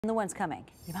The one's coming.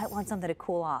 You might want something to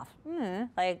cool off,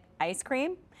 like ice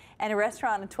cream. And a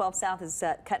restaurant in 12 South is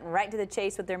cutting right to the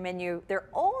chase with their menu. They're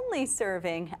only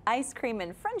serving ice cream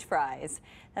and French fries.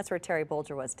 That's where Terry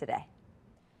Bolger was today.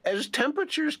 As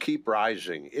temperatures keep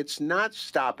rising, it's not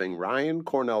stopping Ryan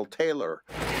Cornell Taylor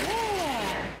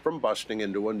from busting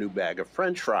into a new bag of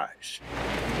French fries.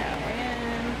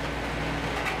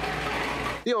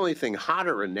 The only thing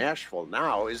hotter in Nashville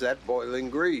now is that boiling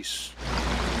grease.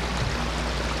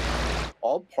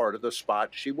 All part of the spot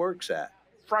she works at,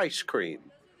 Fryce Cream.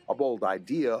 A bold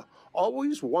idea,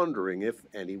 always wondering if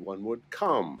anyone would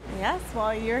come. Yes,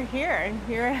 well, you're here.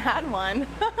 You had one.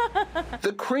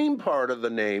 The cream part of the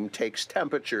name takes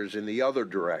temperatures in the other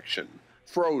direction,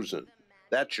 frozen.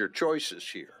 That's your choices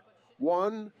here.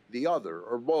 One, the other,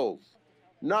 or both.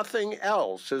 Nothing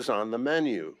else is on the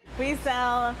menu. We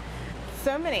sell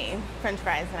so many French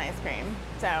fries and ice cream.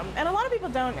 And a lot of people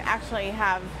don't actually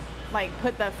have,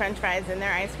 put the French fries in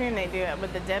their ice cream. They do it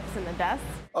with the dips and the dust.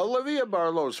 Olivia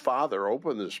Barlow's father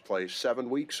opened this place 7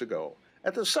 weeks ago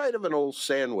at the site of an old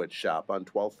sandwich shop on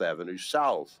 12th Avenue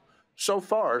South. So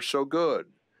far, so good.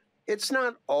 It's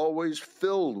not always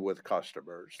filled with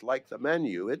customers. Like the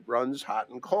menu, it runs hot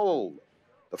and cold.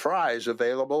 The fries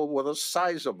available with a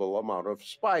sizable amount of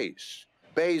spice.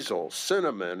 Basil,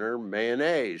 cinnamon, or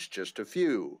mayonnaise, just a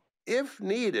few. If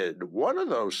needed, one of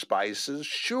those spices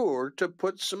sure to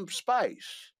put some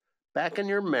spice back in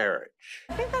your marriage.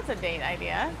 I think that's a date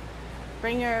idea.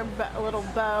 Bring your little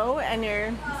beau and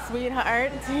your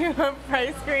sweetheart to a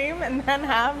Fryce Cream and then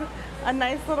have a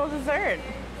nice little dessert.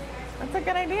 That's a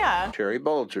good idea. Terry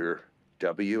Bolger,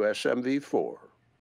 WSMV 4.